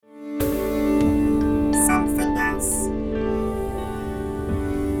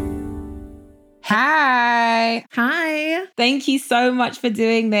Hi. Hi. Thank you so much for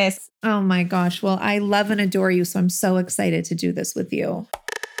doing this. Oh my gosh. Well, I love and adore you, so I'm so excited to do this with you.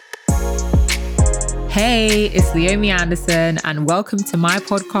 Hey, it's Leomi Anderson, and welcome to my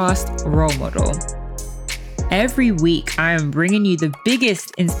podcast, Role Model. Every week, I am bringing you the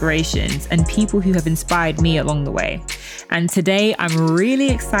biggest inspirations and people who have inspired me along the way. And today, I'm really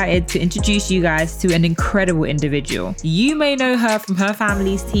excited to introduce you guys to an incredible individual. You may know her from her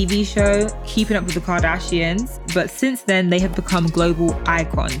family's TV show, Keeping Up with the Kardashians, but since then, they have become global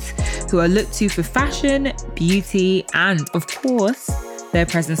icons who are looked to for fashion, beauty, and of course, their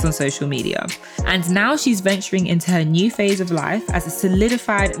presence on social media. And now she's venturing into her new phase of life as a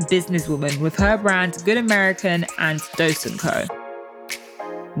solidified businesswoman with her brands Good American and Dose & Co.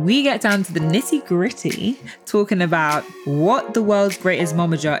 We get down to the nitty gritty, talking about what the world's greatest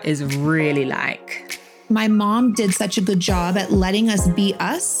momager is really like. My mom did such a good job at letting us be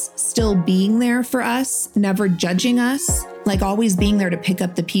us, still being there for us, never judging us, like always being there to pick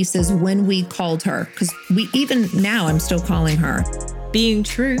up the pieces when we called her. Because even now, I'm still calling her. Being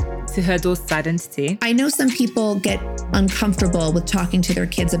true to her daughter's identity. I know some people get uncomfortable with talking to their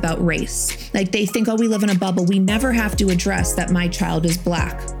kids about race. Like they think, oh, we live in a bubble. We never have to address that my child is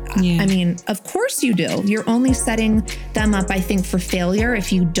Black. Yeah. I mean, of course you do. You're only setting them up, I think, for failure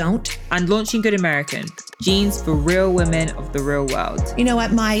if you don't. And launching Good American, jeans for real women of the real world. You know,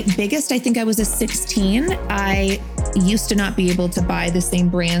 at my biggest, I think I was a 16. I used to not be able to buy the same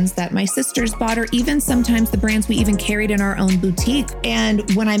brands that my sisters bought, or even sometimes the brands we even carried in our own boutique.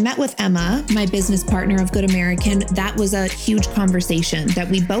 And when I met with Emma, my business partner of Good American, that was a huge conversation that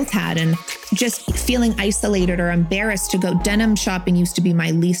we both had. And just feeling isolated or embarrassed to go denim shopping used to be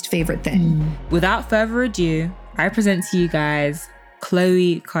my least favorite thing. Without further ado, I present to you guys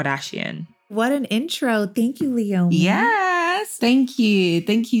Khloe Kardashian. What an intro. Thank you, Leo. Yes, thank you.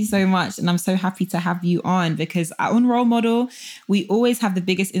 Thank you so much. And I'm so happy to have you on because on Role Model, we always have the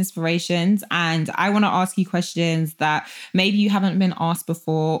biggest inspirations. And I want to ask you questions that maybe you haven't been asked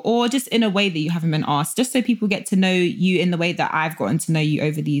before, or just in a way that you haven't been asked, just so people get to know you in the way that I've gotten to know you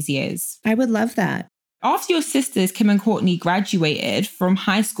over these years. I would love that. After your sisters, Kim and Kourtney, graduated from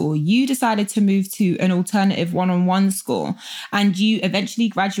high school, you decided to move to an alternative one-on-one school, and you eventually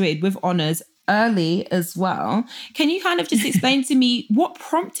graduated with honors early as well. Can you kind of just explain to me what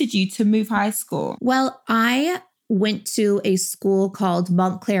prompted you to move high school? Well, I went to a school called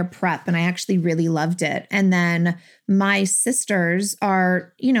Montclair Prep, and I actually really loved it. And then my sisters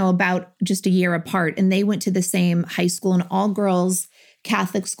are, about just a year apart, and they went to the same high school, an all-girls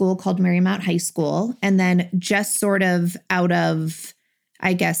Catholic school called Marymount High School. And then just sort of out of,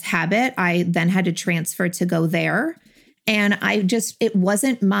 I guess, habit, I then had to transfer to go there. And it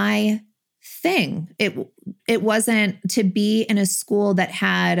wasn't my thing. It wasn't to be in a school that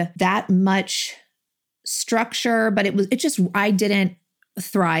had that much structure, but I didn't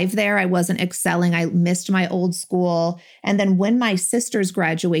thrive there. I wasn't excelling. I missed my old school. And then when my sisters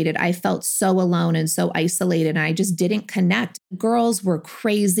graduated, I felt so alone and so isolated, and I just didn't connect. Girls were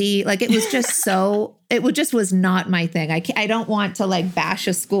crazy. Like it was just it just was not my thing. I don't want to like bash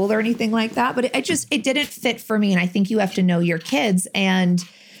a school or anything like that, but it didn't fit for me. And I think you have to know your kids. And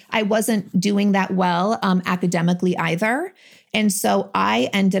I wasn't doing that well academically either. And so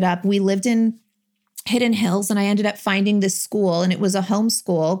we lived in Hidden Hills, and I ended up finding this school, and it was a home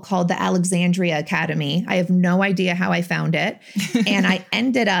school called the Alexandria Academy. I have no idea how I found it. And I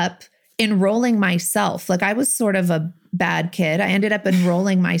ended up enrolling myself. Like I was sort of a bad kid. I ended up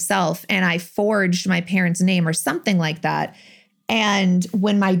enrolling myself, and I forged my parents' name or something like that. And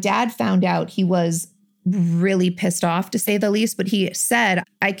when my dad found out, he was really pissed off, to say the least, but he said,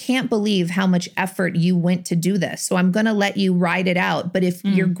 I can't believe how much effort you went to do this. So I'm going to let you ride it out. But if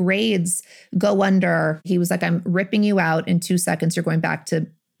your grades go under, he was like, I'm ripping you out in 2 seconds. You're going back to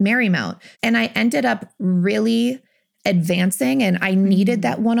Marymount. And I ended up really advancing, and I needed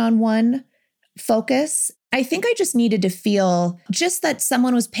that one-on-one focus. I think I just needed to feel just that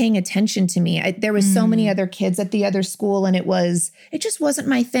someone was paying attention to me. There was so many other kids at the other school, and it just wasn't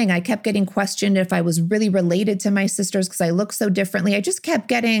my thing. I kept getting questioned if I was really related to my sisters because I look so differently. I just kept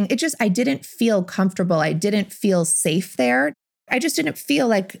getting, I didn't feel comfortable. I didn't feel safe there. I just didn't feel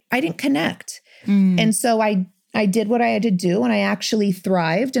like I didn't connect. And so I did what I had to do, and I actually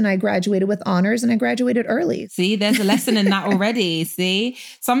thrived, and I graduated with honors, and I graduated early. See, there's a lesson in that already. See,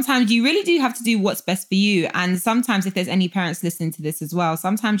 sometimes you really do have to do what's best for you. And sometimes if there's any parents listening to this as well,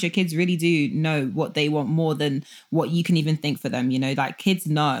 sometimes your kids really do know what they want more than what you can even think for them. Like kids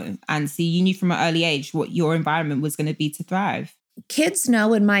know. And see, you knew from an early age what your environment was going to be to thrive. Kids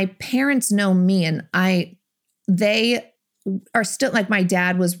know, and my parents know me, and they are still like, my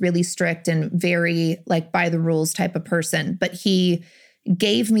dad was really strict and very like by the rules type of person, but he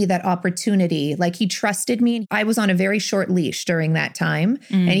gave me that opportunity. Like, he trusted me. I was on a very short leash during that time,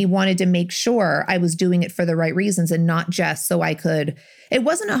 and he wanted to make sure I was doing it for the right reasons and not just so I could. It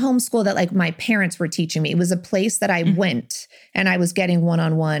wasn't a homeschool that like my parents were teaching me. It was a place that I went and I was getting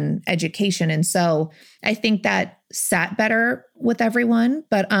one-on-one education. And so I think that sat better with everyone.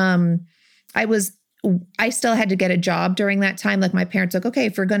 But I still had to get a job during that time. Like, my parents like, okay,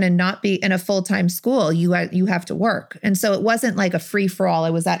 if you're going to not be in a full-time school, you have to work. And so it wasn't like a free for all. I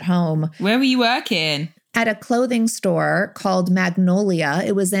was at home. Where were you working? At a clothing store called Magnolia.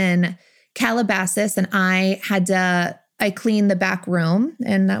 It was in Calabasas, and I cleaned the back room,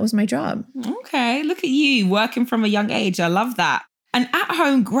 and that was my job. Okay, look at you working from a young age. I love that. And at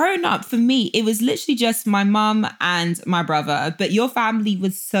home, growing up, for me, it was literally just my mum and my brother, but your family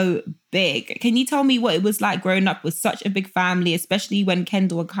was so big. Can you tell me what it was like growing up with such a big family, especially when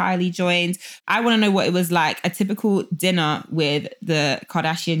Kendall and Kylie joined? I want to know what it was like, a typical dinner with the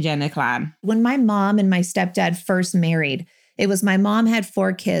Kardashian-Jenner clan. When my mom and my stepdad first married, it was my mom had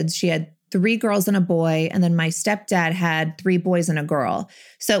 4 kids. She had 3 girls and a boy. And then my stepdad had 3 boys and a girl.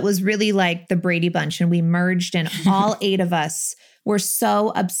 So it was really like the Brady Bunch, and we merged, and all 8 of us were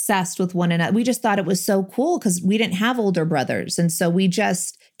so obsessed with one another. We just thought it was so cool because we didn't have older brothers. And so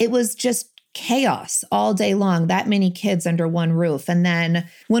it was just chaos all day long, that many kids under one roof. And then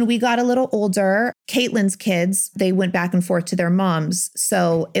when we got a little older, Caitlyn's kids, they went back and forth to their moms.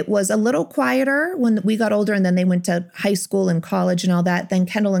 So it was a little quieter when we got older, and then they went to high school and college and all that. Then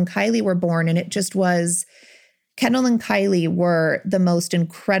Kendall and Kylie were born, and it just was, Kendall and Kylie were the most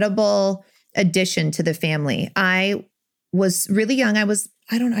incredible addition to the family. I was really young.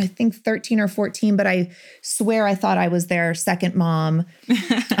 I think 13 or 14, but I swear I thought I was their second mom.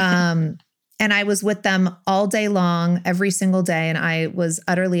 And I was with them all day long, every single day. And I was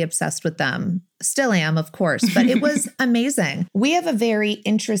utterly obsessed with them. Still am, of course, but it was amazing. We have a very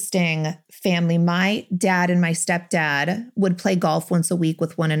interesting family. My dad and my stepdad would play golf once a week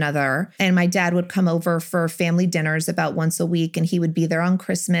with one another. And my dad would come over for family dinners about once a week, and he would be there on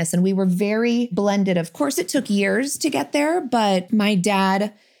Christmas. And we were very blended. Of course, it took years to get there, but my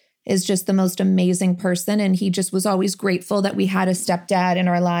dad is just the most amazing person. And he just was always grateful that we had a stepdad in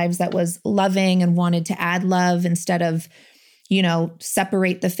our lives that was loving and wanted to add love instead of,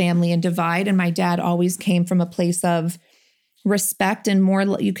 separate the family and divide. And my dad always came from a place of respect and more,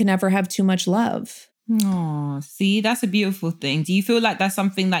 you can never have too much love. Oh, see, that's a beautiful thing. Do you feel like that's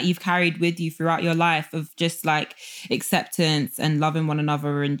something that you've carried with you throughout your life, of just like acceptance and loving one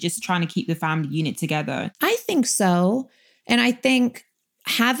another and just trying to keep the family unit together? I think so. And I think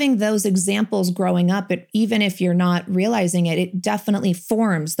having those examples growing up, even if you're not realizing it, it definitely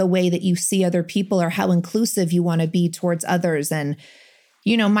forms the way that you see other people or how inclusive you want to be towards others. And,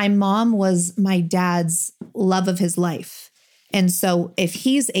 my mom was my dad's love of his life. And so if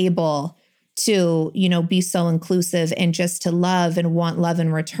he's able to, be so inclusive and just to love and want love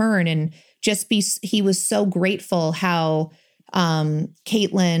in return, and he was so grateful how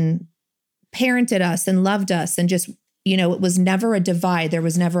Caitlyn parented us and loved us, and just, it was never a divide. There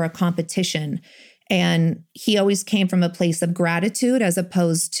was never a competition. And he always came from a place of gratitude as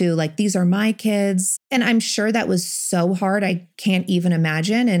opposed to like, these are my kids. And I'm sure that was so hard. I can't even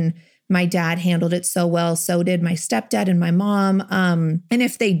imagine. And my dad handled it so well. So did my stepdad and my mom. And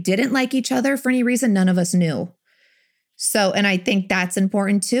if they didn't like each other for any reason, none of us knew. So, and I think that's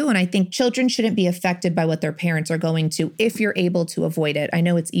important too. And I think children shouldn't be affected by what their parents are going to if you're able to avoid it. I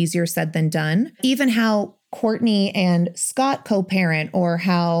know it's easier said than done. Even how Courtney and Scott co-parent, or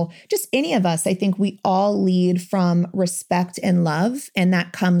how just any of us, I think we all lead from respect and love. And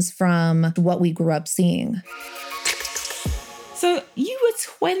that comes from what we grew up seeing. So you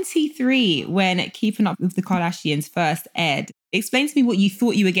were 23 when Keeping Up with the Kardashians first aired. Explain to me what you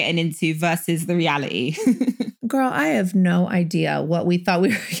thought you were getting into versus the reality. Girl, I have no idea what we thought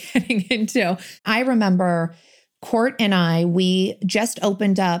we were getting into. I remember Court and we just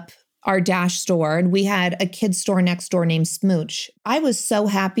opened up our Dash store, and we had a kid's store next door named Smooch. I was so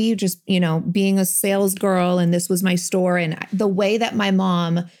happy just, being a sales girl, and this was my store. And the way that my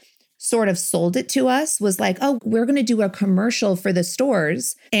mom sort of sold it to us was like, oh, we're going to do a commercial for the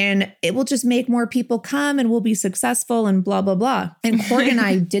stores and it will just make more people come and we'll be successful and blah, blah, blah. And Court and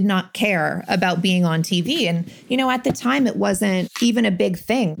I did not care about being on TV. And, at the time it wasn't even a big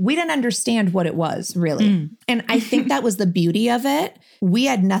thing. We didn't understand what it was really. And I think that was the beauty of it. We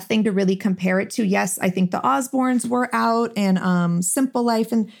had nothing to really compare it to. Yes, I think the Osbournes were out, and Simple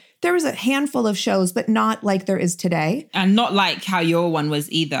Life, and there was a handful of shows, but not like there is today. And not like how your one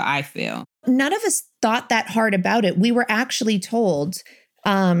was either, I feel. None of us thought that hard about it. We were actually told,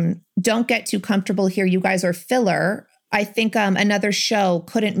 don't get too comfortable here. You guys are filler. I think another show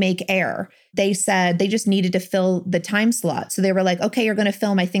couldn't make air. They said they just needed to fill the time slot. So they were like, okay, you're going to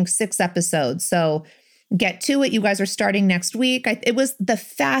film, I think, 6 episodes. So get to it. You guys are starting next week. It was the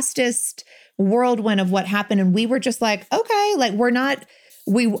fastest whirlwind of what happened. And we were just like, okay, like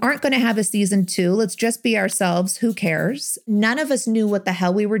we aren't going to have a season 2. Let's just be ourselves. Who cares? None of us knew what the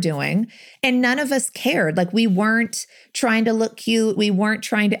hell we were doing. And none of us cared. Like, we weren't trying to look cute. We weren't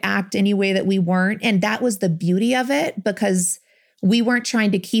trying to act any way that we weren't. And that was the beauty of it, because we weren't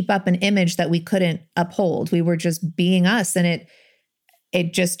trying to keep up an image that we couldn't uphold. We were just being us. And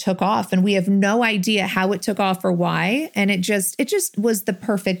it just took off, and we have no idea how it took off or why. And it just was the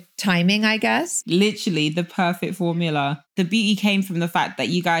perfect timing, I guess. Literally the perfect formula. The beauty came from the fact that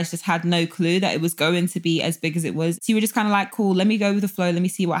you guys just had no clue that it was going to be as big as it was. So you were just kind of like, cool, let me go with the flow. Let me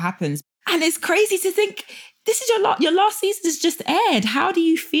see what happens. And it's crazy to think this is your last season has just aired. How do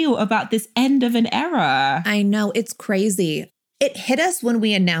you feel about this end of an era? I know, it's crazy. It hit us when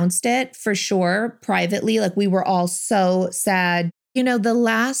we announced it, for sure, privately. Like, we were all so sad. You know, the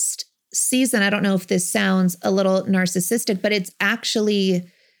last season, I don't know if this sounds a little narcissistic, but it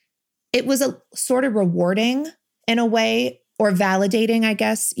was a sort of rewarding in a way, or validating, I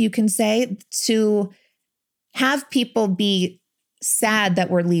guess you can say, to have people be sad that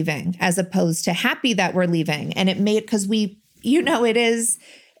we're leaving as opposed to happy that we're leaving. And it made, because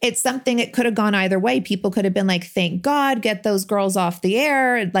it's something, it could have gone either way. People could have been like, thank God, get those girls off the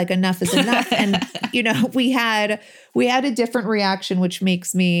air. Like, enough is enough. And, we had a different reaction, which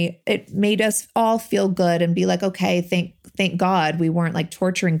it made us all feel good and be like, okay, thank God we weren't like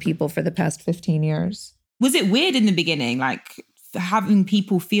torturing people for the past 15 years. Was it weird in the beginning, like having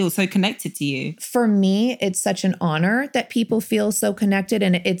people feel so connected to you? For me, it's such an honor that people feel so connected.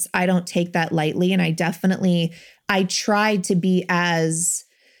 And I don't take that lightly. And I tried to be as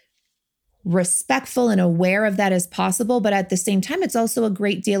respectful and aware of that as possible. But at the same time, it's also a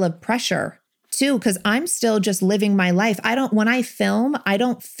great deal of pressure too, because I'm still just living my life. When I film, I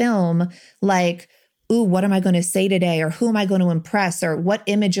don't film like, ooh, what am I going to say today? Or who am I going to impress? Or what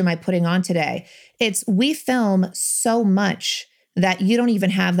image am I putting on today? We film so much that you don't even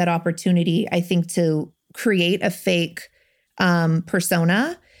have that opportunity, I think, to create a fake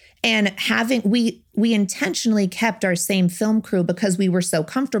persona. And we intentionally kept our same film crew because we were so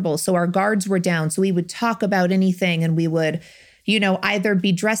comfortable. So our guards were down. So we would talk about anything, and we would, either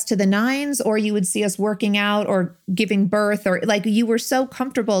be dressed to the nines, or you would see us working out or giving birth, or like, you were so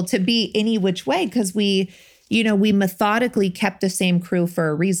comfortable to be any which way because we methodically kept the same crew for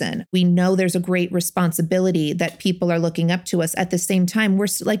a reason. We know there's a great responsibility that people are looking up to us. At the same time, we're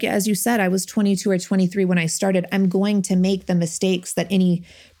like, as you said, I was 22 or 23 when I started. I'm going to make the mistakes that any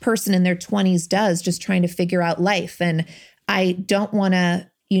person in their 20s does, just trying to figure out life. And I don't want to,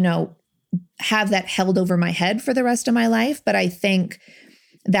 have that held over my head for the rest of my life. But I think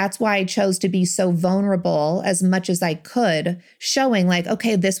that's why I chose to be so vulnerable as much as I could, showing like,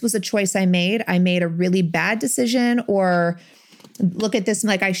 okay, this was a choice I made. I made a really bad decision, or look at this.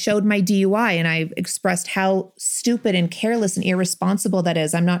 Like, I showed my DUI and I expressed how stupid and careless and irresponsible that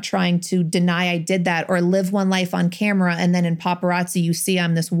is. I'm not trying to deny I did that or live one life on camera. And then in paparazzi, you see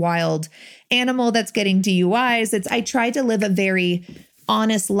I'm this wild animal that's getting DUIs. I tried to live a very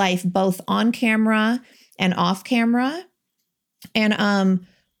honest life, both on camera and off camera. And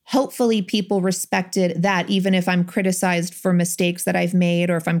hopefully people respected that, even if I'm criticized for mistakes that I've made,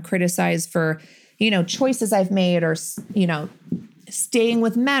 or if I'm criticized for, choices I've made, or, staying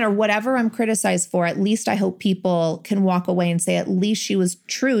with men, or whatever I'm criticized for. At least I hope people can walk away and say, at least she was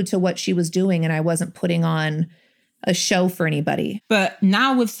true to what she was doing, and I wasn't putting on a show for anybody. But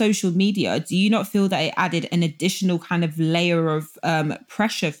now with social media, do you not feel that it added an additional kind of layer of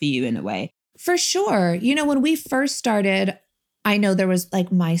pressure for you in a way? For sure. When we first started, I know there was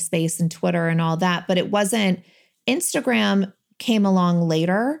like MySpace and Twitter and all that, but it wasn't. Instagram came along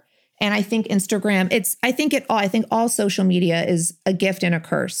later. And I think I think all social media is a gift and a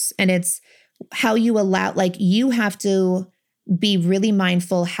curse. And it's how you allow, like, you have to be really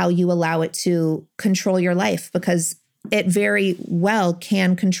mindful how you allow it to control your life, because it very well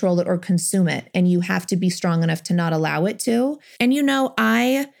can control it or consume it. And you have to be strong enough to not allow it to. And,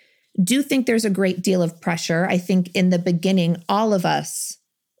 I do think there's a great deal of pressure. I think in the beginning, all of us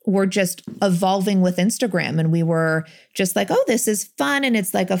were just evolving with Instagram, and we were just like, oh, this is fun. And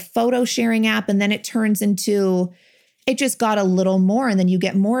it's like a photo sharing app. And then it turns into, it just got a little more, and then you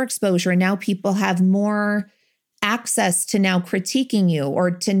get more exposure. And now people have more access to now critiquing you, or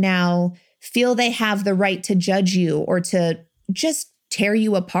to now feel they have the right to judge you, or to just tear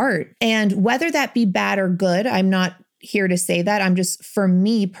you apart. And whether that be bad or good, I'm not here to say that. I'm just, for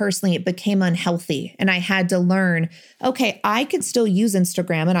me personally, it became unhealthy. And I had to learn, okay, I could still use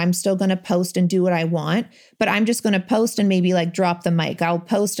Instagram and I'm still going to post and do what I want, but I'm just going to post and maybe like drop the mic. I'll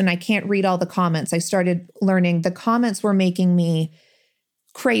post and I can't read all the comments. I started learning the comments were making me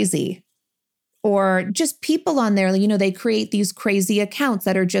crazy. Or just people on there, you know, they create these crazy accounts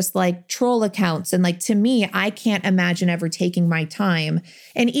that are just like troll accounts. And like, to me, I can't imagine ever taking my time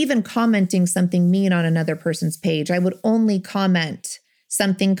and even commenting something mean on another person's page. I would only comment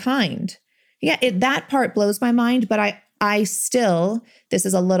something kind. Yeah, that part blows my mind, but I still, this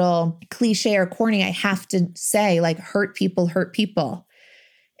is a little cliche or corny, I have to say, like, hurt people.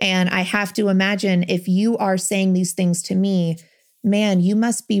 And I have to imagine, if you are saying these things to me, man, you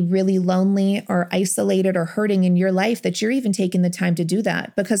must be really lonely or isolated or hurting in your life that you're even taking the time to do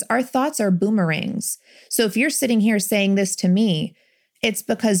that, because our thoughts are boomerangs. So if you're sitting here saying this to me, it's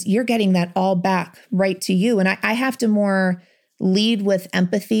because you're getting that all back right to you. And I have to more lead with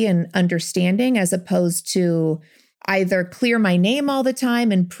empathy and understanding, as opposed to either clear my name all the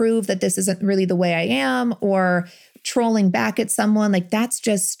time and prove that this isn't really the way I am, or trolling back at someone. Like, that's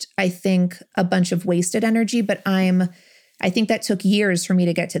just, I think, a bunch of wasted energy. But I think that took years for me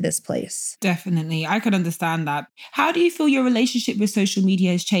to get to this place. Definitely. I could understand that. How do you feel your relationship with social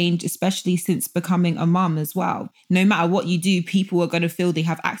media has changed, especially since becoming a mum as well? No matter what you do, people are going to feel they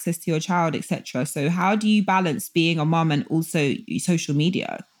have access to your child, etc. So how do you balance being a mum and also social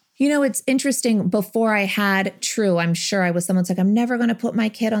media? You know, it's interesting. Before I had True, I'm sure I was someone's like, I'm never going to put my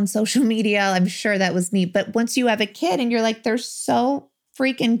kid on social media. I'm sure that was me. But once you have a kid and you're like, they're so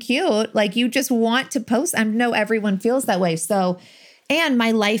freaking cute, like, you just want to post. I know everyone feels that way. So, and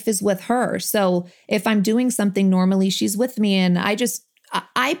my life is with her. So if I'm doing something normally, she's with me, and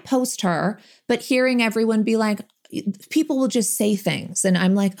I post her, but hearing everyone be like, people will just say things. And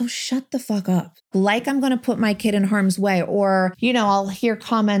I'm like, oh, shut the fuck up. Like, I'm going to put my kid in harm's way. Or, you know, I'll hear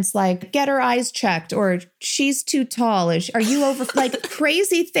comments like, get her eyes checked, or she's too tall. Are you over? Like,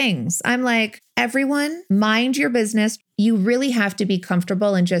 crazy things. I'm like, everyone, mind your business. You really have to be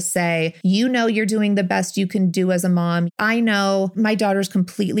comfortable and just say, you know, you're doing the best you can do as a mom. I know my daughter's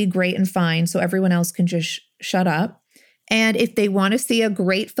completely great and fine, so everyone else can just shut up. And if they want to see a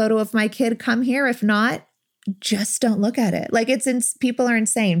great photo of my kid, come here. If not, just don't look at it. Like, people are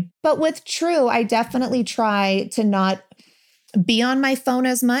insane. But with True, I definitely try to not be on my phone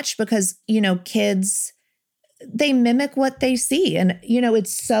as much, because, you know, kids, they mimic what they see. And, you know,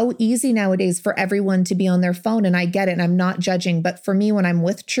 it's so easy nowadays for everyone to be on their phone. And I get it. And I'm not judging. But for me, when I'm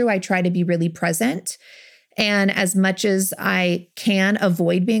with True, I try to be really present. And as much as I can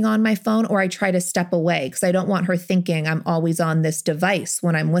avoid being on my phone, or I try to step away, because I don't want her thinking I'm always on this device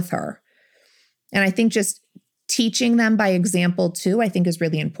when I'm with her. And I think just teaching them by example too, I think, is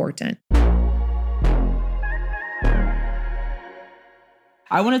really important.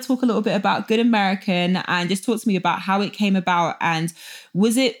 I want to talk a little bit about Good American, and just talk to me about how it came about, and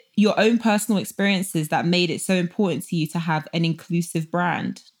was it your own personal experiences that made it so important to you to have an inclusive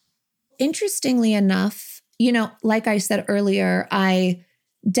brand? Interestingly enough, you know, like I said earlier, I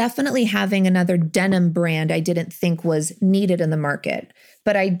definitely having another denim brand I didn't think was needed in the market.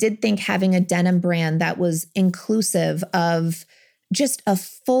 But I did think having a denim brand that was inclusive of just a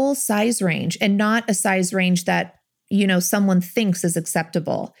full size range, and not a size range that, you know, someone thinks is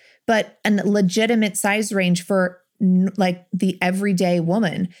acceptable, but a legitimate size range for like the everyday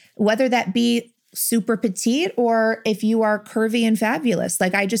woman, whether that be super petite or if you are curvy and fabulous.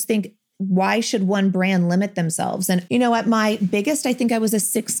 Like, I just think, why should one brand limit themselves? And, you know, at my biggest, I think I was a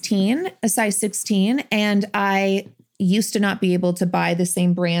size 16, and I used to not be able to buy the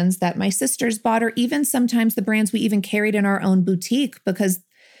same brands that my sisters bought, or even sometimes the brands we even carried in our own boutique, because,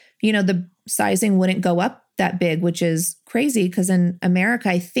 you know, the sizing wouldn't go up that big, which is crazy, because in America,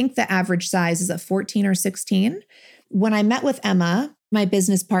 I think the average size is a 14 or 16. When I met with Emma, my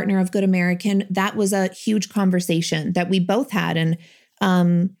business partner of Good American, that was a huge conversation that we both had.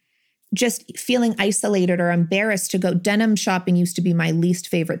 And just feeling isolated or embarrassed to go. Denim shopping used to be my least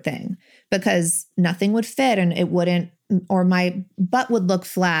favorite thing, because nothing would fit and it wouldn't, or my butt would look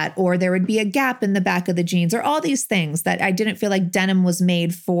flat, or there would be a gap in the back of the jeans, or all these things that I didn't feel like denim was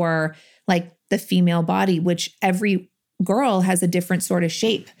made for, like, the female body, which every girl has a different sort of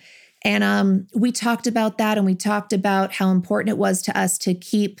shape. And we talked about that, and we talked about how important it was to us to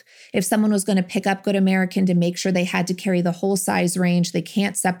keep, if someone was going to pick up Good American, to make sure they had to carry the whole size range. They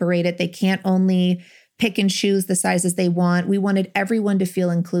can't separate it. They can't only pick and choose the sizes they want. We wanted everyone to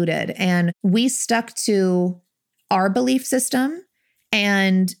feel included. And we stuck to our belief system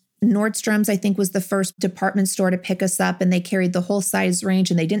and Nordstrom's, I think, was the first department store to pick us up, and they carried the whole size range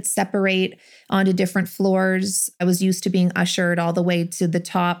and they didn't separate onto different floors. I was used to being ushered all the way to the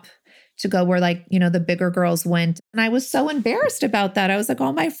top to go where the bigger girls went. And I was so embarrassed about that. I was like,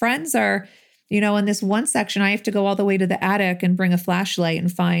 all my friends are, in this one section. I have to go all the way to the attic and bring a flashlight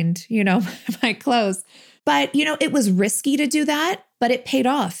and find, my clothes. But, it was risky to do that, but it paid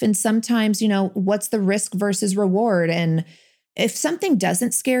off. And sometimes, what's the risk versus reward? And if something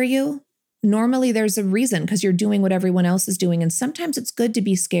doesn't scare you, normally there's a reason because you're doing what everyone else is doing. And sometimes it's good to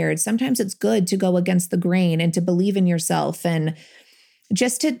be scared. Sometimes it's good to go against the grain and to believe in yourself and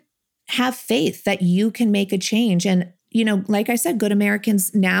just to have faith that you can make a change. And, like I said, Good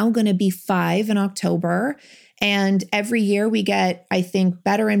American's now going to be 5 in October. And every year we get, I think,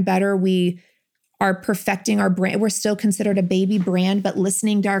 better and better. We are perfecting our brand. We're still considered a baby brand, but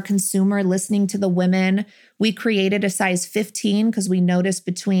listening to our consumer, listening to the women. We created a size 15 because we noticed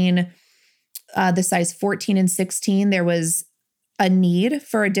between the size 14 and 16, there was a need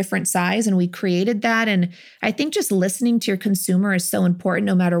for a different size, and we created that. And I think just listening to your consumer is so important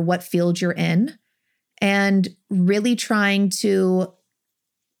no matter what field you're in, and really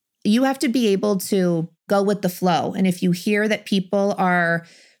you have to be able to go with the flow. And if you hear that people are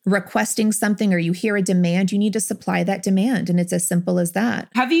requesting something or you hear a demand, you need to supply that demand. And it's as simple as that.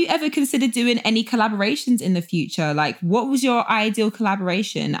 Have you ever considered doing any collaborations in the future? Like, what was your ideal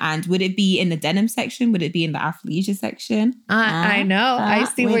collaboration? And would it be in the denim section? Would it be in the athleisure section? I know. I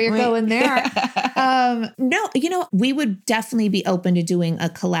see where you're going there. No, we would definitely be open to doing a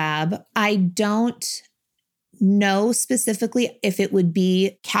collab. I don't know specifically if it would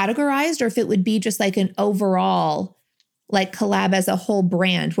be categorized or if it would be just like an overall collab as a whole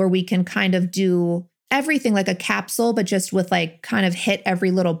brand where we can kind of do everything like a capsule, but just with kind of hit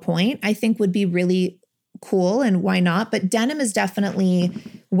every little point, I think would be really cool. And why not? But denim is definitely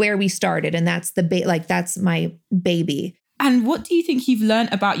where we started. And that's that's my baby. And what do you think you've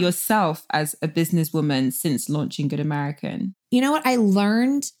learned about yourself as a businesswoman since launching Good American? You know what? I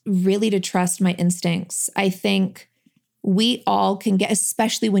learned really to trust my instincts. I think we all can get,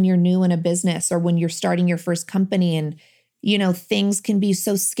 especially when you're new in a business or when you're starting your first company, and things can be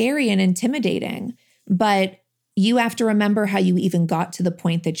so scary and intimidating, but you have to remember how you even got to the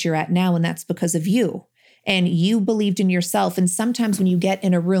point that you're at now. And that's because of you. And you believed in yourself. And sometimes when you get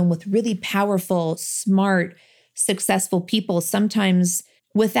in a room with really powerful, smart, successful people, sometimes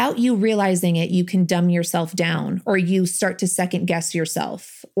without you realizing it, you can dumb yourself down, or you start to second guess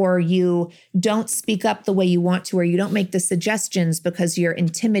yourself, or you don't speak up the way you want to, or you don't make the suggestions because you're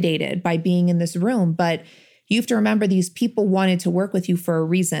intimidated by being in this room. But you have to remember these people wanted to work with you for a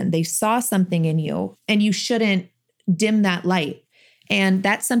reason. They saw something in you, and you shouldn't dim that light. And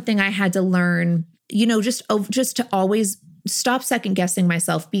that's something I had to learn, just to always stop second guessing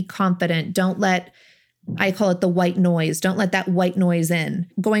myself, be confident. Don't let, I call it the white noise. Don't let that white noise in.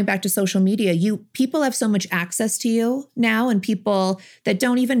 Going back to social media, people have so much access to you now, and people that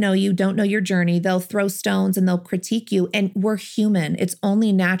don't even know you, don't know your journey, they'll throw stones and they'll critique you. And we're human. It's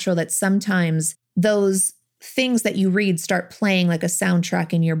only natural that sometimes those things that you read start playing like a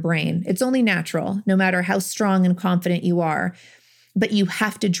soundtrack in your brain. It's only natural, no matter how strong and confident you are. But you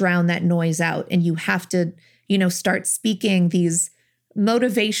have to drown that noise out, and you have to, start speaking these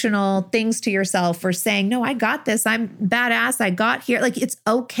motivational things to yourself, or saying, no, I got this. I'm badass. I got here. It's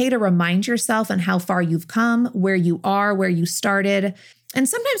okay to remind yourself and how far you've come, where you are, where you started. And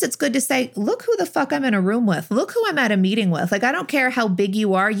sometimes it's good to say, look who the fuck I'm in a room with. Look who I'm at a meeting with. I don't care how big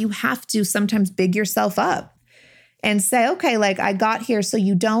you are. You have to sometimes big yourself up and say, okay, I got here, so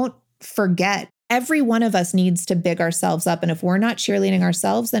you don't forget. Every one of us needs to big ourselves up. And if we're not cheerleading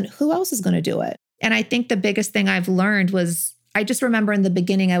ourselves, then who else is going to do it? And I think the biggest thing I've learned was, I just remember in the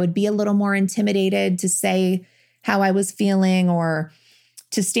beginning, I would be a little more intimidated to say how I was feeling, or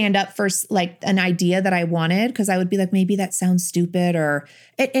to stand up for an idea that I wanted, because I would be like, maybe that sounds stupid, and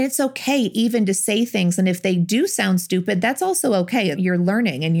it's okay even to say things. And if they do sound stupid, that's also okay. You're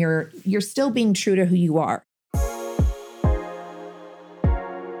learning, and you're still being true to who you are.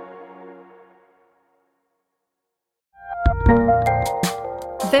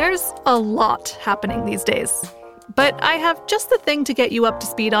 There's a lot happening these days, but I have just the thing to get you up to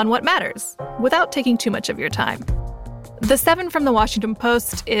speed on what matters without taking too much of your time. The 7 from the Washington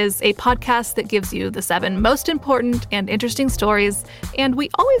Post is a podcast that gives you the 7 most important and interesting stories, and we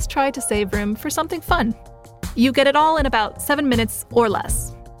always try to save room for something fun. You get it all in about 7 minutes or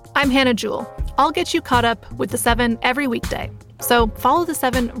less. I'm Hannah Jewell. I'll get you caught up with the 7 every weekday. So follow the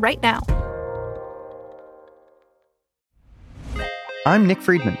 7 right now. I'm Nick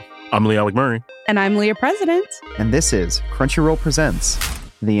Friedman. I'm Lee Alec Murray. And I'm Leah President. And this is Crunchyroll Presents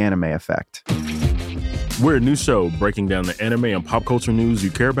The Anime Effect. We're a new show breaking down the anime and pop culture news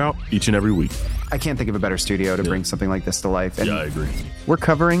you care about each and every week. I can't think of a better studio to bring something like this to life. And I agree. we're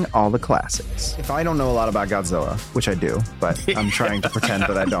covering all the classics. If I don't know a lot about Godzilla, which I do, but I'm trying to pretend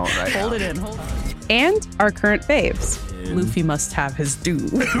that I don't right now. Hold it in. And our current faves. Luffy must have his due.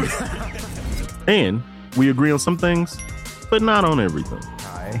 And we agree on some things, but not on everything.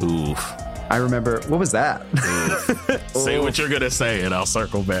 Oof. I remember, what was that? Say what you're going to say and I'll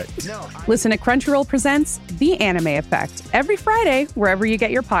circle back. Listen to Crunchyroll Presents The Anime Effect every Friday, wherever you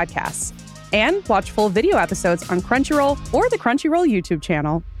get your podcasts. And watch full video episodes on Crunchyroll or the Crunchyroll YouTube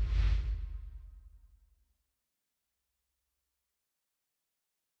channel.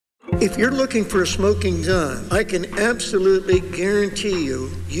 If you're looking for a smoking gun, I can absolutely guarantee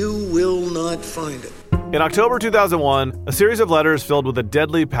you will not find it. In October 2001, a series of letters filled with a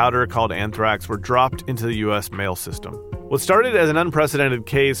deadly powder called anthrax were dropped into the U.S. mail system. What started as an unprecedented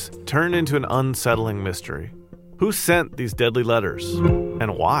case turned into an unsettling mystery. Who sent these deadly letters?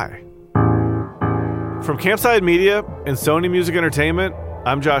 And why? From Campside Media and Sony Music Entertainment,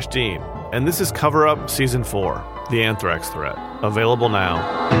 I'm Josh Dean, and this is Cover Up Season 4, The Anthrax Threat, available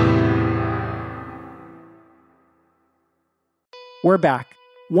now. We're back.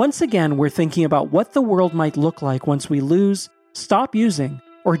 Once again, we're thinking about what the world might look like once we lose, stop using,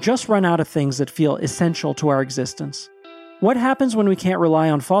 or just run out of things that feel essential to our existence. What happens when we can't rely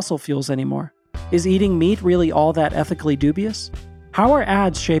on fossil fuels anymore? Is eating meat really all that ethically dubious? How are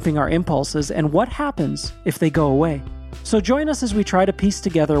ads shaping our impulses, and what happens if they go away? So join us as we try to piece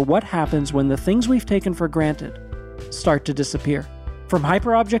together what happens when the things we've taken for granted start to disappear. From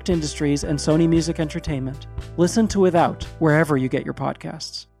Hyperobject Industries and Sony Music Entertainment, listen to Without wherever you get your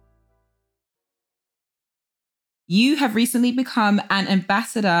podcasts. You have recently become an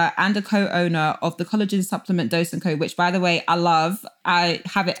ambassador and a co-owner of the Collagen Supplement Dose & Co, which, by the way, I love. I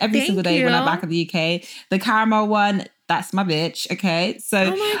have it every single day when I'm back in the UK. The caramel one, that's my bitch, okay? So, oh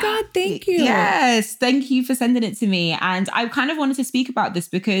my God, thank you. Yes, thank you for sending it to me. And I kind of wanted to speak about this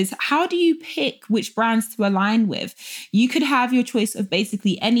because how do you pick which brands to align with? You could have your choice of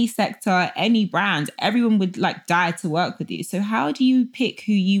basically any sector, any brand. Everyone would die to work with you. So how do you pick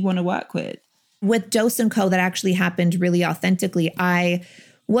who you want to work with? With Dose & Co, that actually happened really authentically. I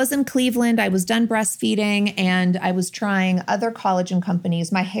was in Cleveland. I was done breastfeeding and I was trying other collagen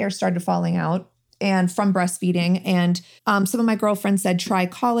companies. My hair started falling out and from breastfeeding. And some of my girlfriends said, try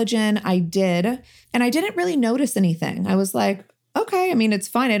collagen. I did. And I didn't really notice anything. I was like, okay, I mean, it's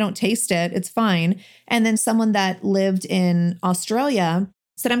fine. I don't taste it. It's fine. And then someone that lived in Australia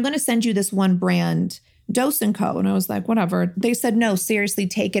said, I'm going to send you this one brand, Dose & Co. And I was like, whatever. They said, no, seriously,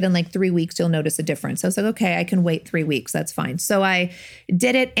 take it in 3 weeks. You'll notice a difference. I was like, okay, I can wait 3 weeks. That's fine. So I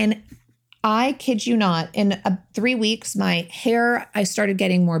did it. And I kid you not, in 3 weeks, my hair, I started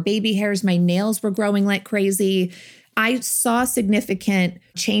getting more baby hairs. My nails were growing like crazy. I saw significant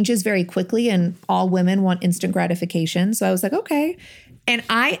changes very quickly, and all women want instant gratification. So I was like, okay. And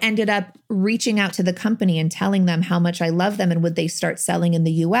I ended up reaching out to the company and telling them how much I love them and would they start selling in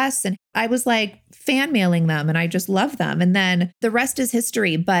the US. And I was fan mailing them and I just love them. And then the rest is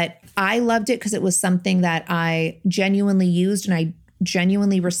history. But I loved it because it was something that I genuinely used and I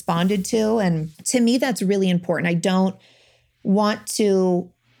genuinely responded to. And to me, that's really important. I don't want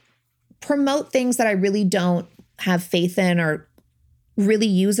to promote things that I really don't have faith in or really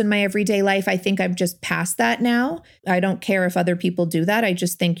use in my everyday life. I think I've just passed that now. I don't care if other people do that. I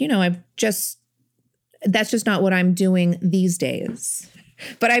just think, that's just not what I'm doing these days.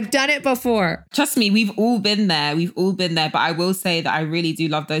 But I've done it before. Trust me, we've all been there. But I will say that I really do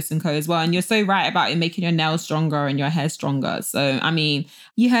love Dose & Co as well. And you're so right about it making your nails stronger and your hair stronger. So, I mean,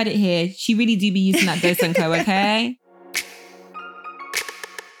 you heard it here. She really do be using that Dose & Co, okay?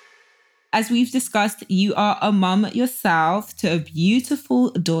 As we've discussed, you are a mum yourself to a beautiful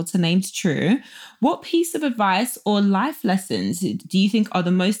daughter named True. What piece of advice or life lessons do you think are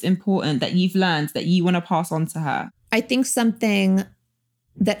the most important that you've learned that you want to pass on to her? I think something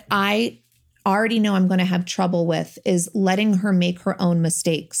that I already know I'm going to have trouble with is letting her make her own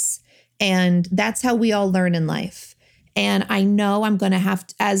mistakes. And that's how we all learn in life. And I know I'm going to have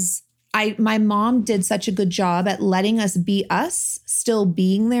to, my mom did such a good job at letting us be us, still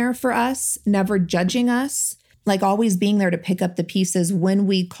being there for us, never judging us, always being there to pick up the pieces when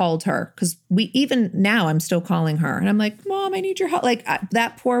we called her. Because even now I'm still calling her and I'm like, Mom, I need your help.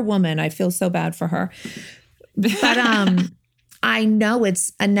 That poor woman, I feel so bad for her. But I know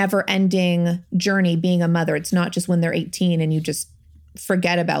it's a never ending journey being a mother. It's not just when they're 18 and you just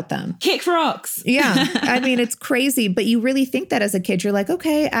forget about them. Kick rocks. Yeah. I mean, it's crazy, but you really think that as a kid, you're like,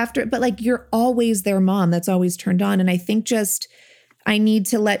 okay, but you're always their mom. That's always turned on. And I think just I need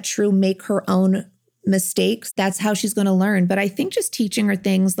to let True make her own mistakes. That's how she's going to learn. But I think just teaching her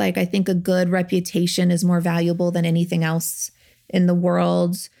things like, I think a good reputation is more valuable than anything else in the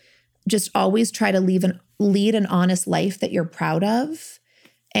world. Just always try to lead an honest life that you're proud of.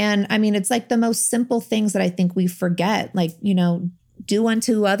 And I mean, it's like the most simple things that I think we forget, like, you know, do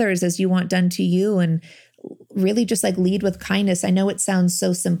unto others as you want done to you, and really just like lead with kindness. I know it sounds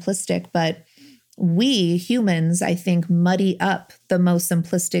so simplistic, but we humans, I think, muddy up the most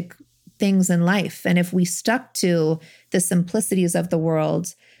simplistic things in life. And if we stuck to the simplicities of the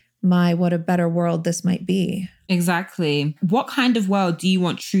world, my, what a better world this might be. Exactly. What kind of world do you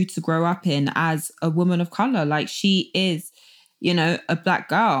want True to grow up in as a woman of color? Like, she is, you know, a Black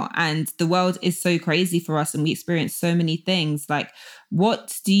girl, and the world is so crazy for us and we experience so many things. Like,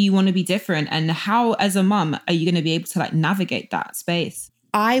 what do you want to be different? And how, as a mum, are you going to be able to like navigate that space?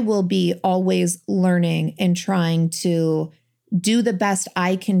 I will be always learning and trying to do the best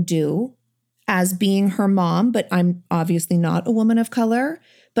I can do as being her mom, but I'm obviously not a woman of color.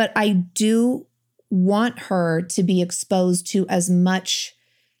 But I do want her to be exposed to as much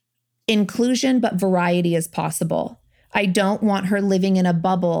inclusion but variety as possible. I don't want her living in a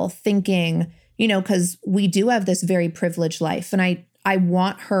bubble thinking, you know, because we do have this very privileged life. And I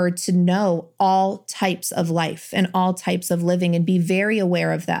want her to know all types of life and all types of living and be very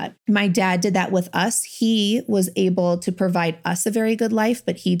aware of that. My dad did that with us. He was able to provide us a very good life,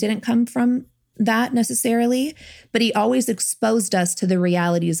 but he didn't come from that necessarily. But he always exposed us to the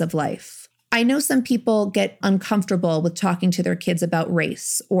realities of life. I know some people get uncomfortable with talking to their kids about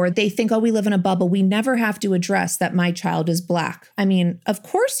race, or they think, oh, we live in a bubble. We never have to address that my child is Black. I mean, of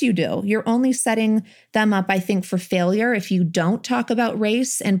course you do. You're only setting them up, I think, for failure if you don't talk about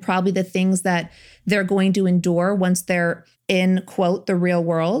race and probably the things that they're going to endure once they're in, quote, the real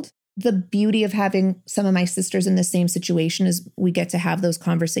world. The beauty of having some of my sisters in the same situation is we get to have those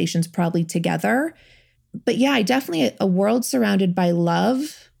conversations probably together. But yeah, I definitely a world surrounded by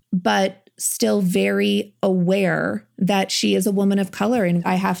love, but still very aware that she is a woman of color and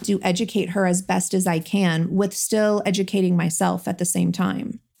I have to educate her as best as I can with still educating myself at the same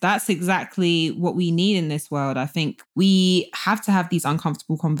time. That's exactly what we need in this world. I think we have to have these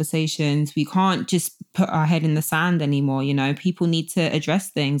uncomfortable conversations. We can't just put our head in the sand anymore. You know, people need to address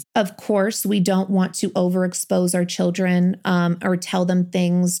things. Of course, we don't want to overexpose our children or tell them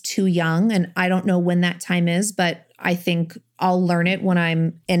things too young. And I don't know when that time is, but I think I'll learn it when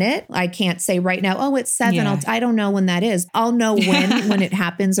I'm in it. I can't say right now, oh, it's 7. Yeah. I don't know when that is. I'll know when it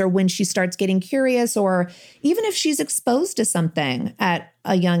happens or when she starts getting curious, or even if she's exposed to something at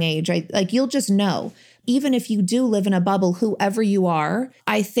a young age, like you'll just know. Even if you do live in a bubble, whoever you are,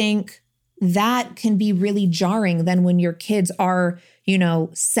 I think that can be really jarring then when your kids are, you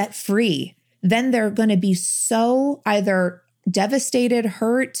know, set free. Then they're going to be so either devastated,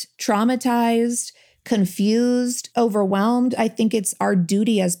 hurt, traumatized, confused, overwhelmed. I think it's our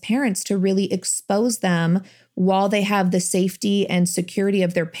duty as parents to really expose them while they have the safety and security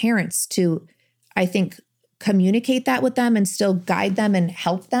of their parents to, I think, communicate that with them and still guide them and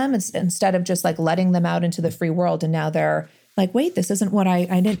help them instead of just like letting them out into the free world. And now they're like, wait, this isn't what I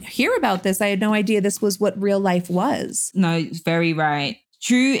didn't hear about this. I had no idea this was what real life was. No, very right.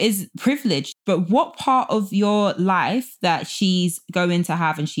 True is privileged, but what part of your life that she's going to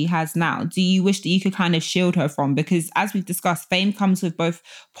have and she has now do you wish that you could kind of shield her from? Because as we've discussed, fame comes with both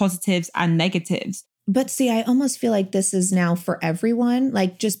positives and negatives. But see, I almost feel like this is now for everyone,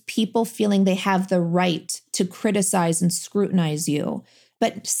 like just people feeling they have the right to criticize and scrutinize you.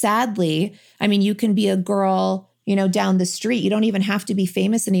 But sadly, I mean, you can be a girl, you know, down the street. You don't even have to be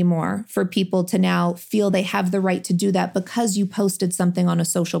famous anymore for people to now feel they have the right to do that because you posted something on a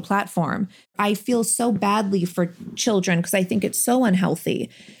social platform. I feel so badly for children because I think it's so unhealthy.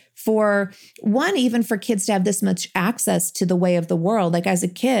 For one, even for kids to have this much access to the way of the world. Like as a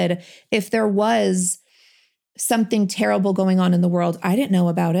kid, if there was something terrible going on in the world, I didn't know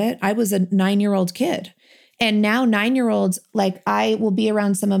about it. I was a 9-year-old kid. And now 9-year-olds, like I will be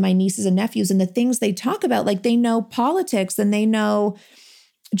around some of my nieces and nephews and the things they talk about, like they know politics and they know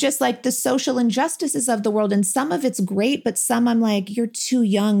just like the social injustices of the world. And some of it's great, but some I'm like, you're too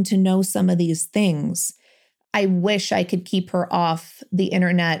young to know some of these things. I wish I could keep her off the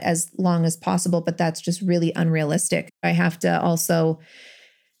internet as long as possible, but that's just really unrealistic. I have to also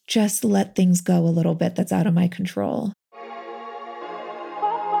just let things go a little bit that's out of my control.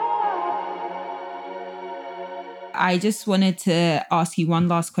 I just wanted to ask you one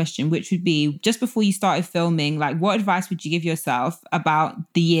last question, which would be just before you started filming, like what advice would you give yourself about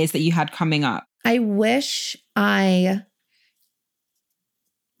the years that you had coming up? I wish I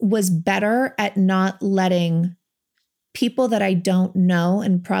was better at not letting people that I don't know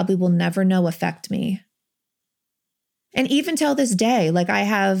and probably will never know affect me. And even till this day, like I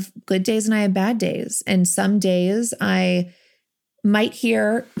have good days and I have bad days. And some days I might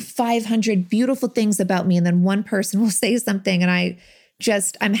hear 500 beautiful things about me. And then one person will say something and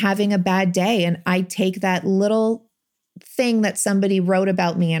I'm having a bad day. And I take that little thing that somebody wrote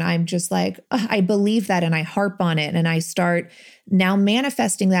about me and I'm just like, I believe that and I harp on it. And I start now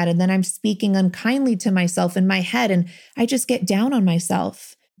manifesting that. And then I'm speaking unkindly to myself in my head. And I just get down on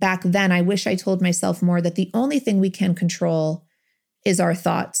myself. Back then, I wish I told myself more that the only thing we can control is our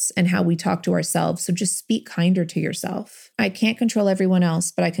thoughts and how we talk to ourselves. So just speak kinder to yourself. I can't control everyone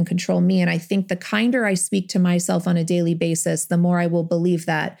else, but I can control me. And I think the kinder I speak to myself on a daily basis, the more I will believe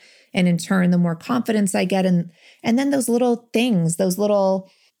that. And in turn, the more confidence I get. And then those little things, those little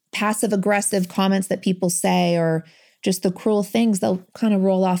passive aggressive comments that people say, or just the cruel things, they'll kind of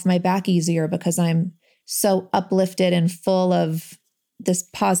roll off my back easier because I'm so uplifted and full of this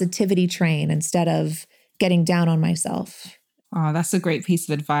positivity train instead of getting down on myself. Oh, that's a great piece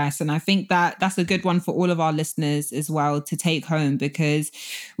of advice. And I think that that's a good one for all of our listeners as well to take home, because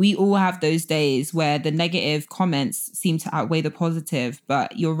we all have those days where the negative comments seem to outweigh the positive.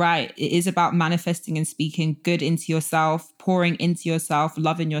 But you're right. It is about manifesting and speaking good into yourself, pouring into yourself,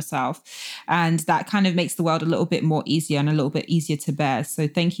 loving yourself. And that kind of makes the world a little bit more easier and a little bit easier to bear. So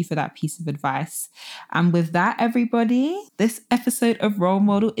thank you for that piece of advice. And with that, everybody, this episode of Role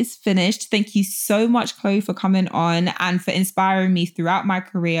Model is finished. Thank you so much, Chloe, for coming on and for inspiring me throughout my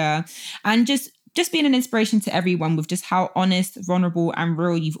career and just being an inspiration to everyone with just how honest, vulnerable and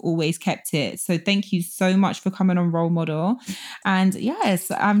real you've always kept it. So thank you so much for coming on Role Model. And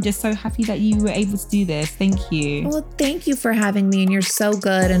yes, I'm just so happy that you were able to do this. Thank you. Well, thank you for having me. And you're so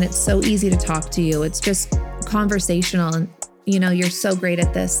good. And it's so easy to talk to you. It's just conversational. And you're so great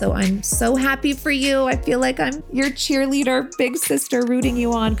at this. So I'm so happy for you. I feel like I'm your cheerleader, big sister rooting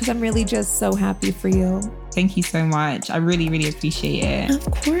you on because I'm really just so happy for you. Thank you so much. I really, really appreciate it.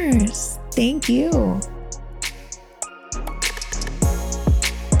 Of course. Thank you.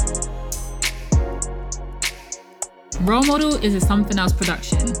 Role Model is a Something Else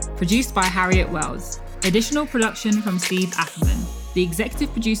production, produced by Harriet Wells. Additional production from Steve Ackerman. The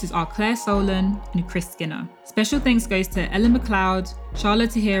executive producers are Claire Solon and Chris Skinner. Special thanks goes to Ellen McLeod,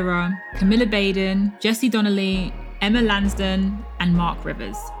 Charlotte Tahira, Camilla Baden, Jesse Donnelly, Emma Lansden, and Mark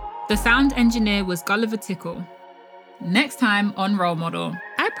Rivers. The sound engineer was Gulliver Tickle. Next time on Role Model.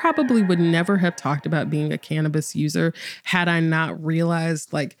 I probably would never have talked about being a cannabis user had I not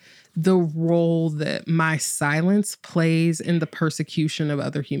realized the role that my silence plays in the persecution of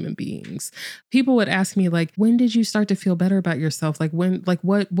other human beings. People would ask me when did you start to feel better about yourself?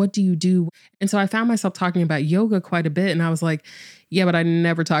 What do you do? And so I found myself talking about yoga quite a bit. And I was like, yeah, but I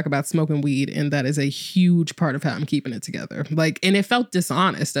never talk about smoking weed. And that is a huge part of how I'm keeping it together. And it felt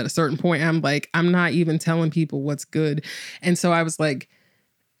dishonest at a certain point. I'm not even telling people what's good. And so I was like,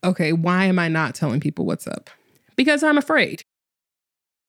 okay, why am I not telling people what's up? Because I'm afraid.